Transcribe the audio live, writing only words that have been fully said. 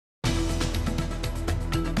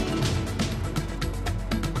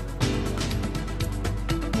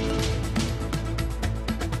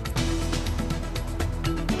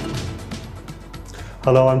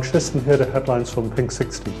Hello, I'm Tristan. Here are the headlines from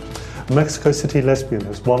Pinksixty. A Mexico City lesbian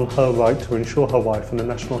has won her right to insure her wife in the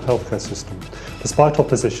national healthcare system. Despite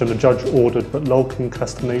opposition, a judge ordered that Lol Kin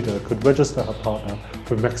Castañeda could register her partner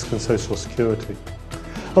with Mexican Social Security.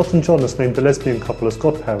 Elton John has named the lesbian couple as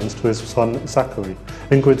godparents to his son Zachary.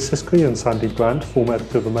 Ingrid, Sischy and Brant, former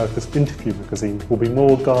editor of America's Interview magazine, will be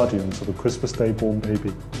moral guardians of a Christmas Day born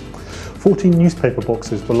baby. 14 newspaper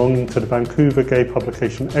boxes belonging to the Vancouver gay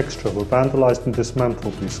publication Extra were vandalised and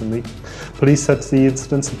dismantled recently. Police said the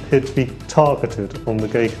incidents appeared to be targeted on the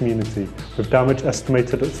gay community, with damage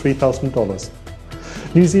estimated at $3,000.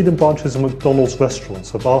 New Zealand branches of McDonald's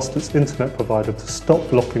restaurants have asked its internet provider to stop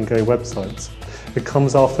blocking gay websites. It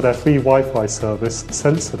comes after their free Wi-Fi service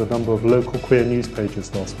censored a number of local queer news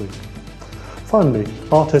pages last week. Finally,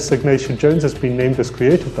 artist Ignatius Jones has been named as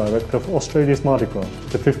creative director for Australia's Mardi Gras.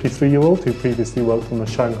 The 53-year-old, who previously worked on the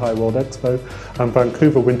Shanghai World Expo and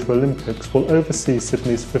Vancouver Winter Olympics, will oversee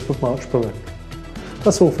Sydney's 5th of March parade.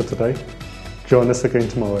 That's all for today. Join us again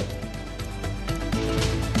tomorrow.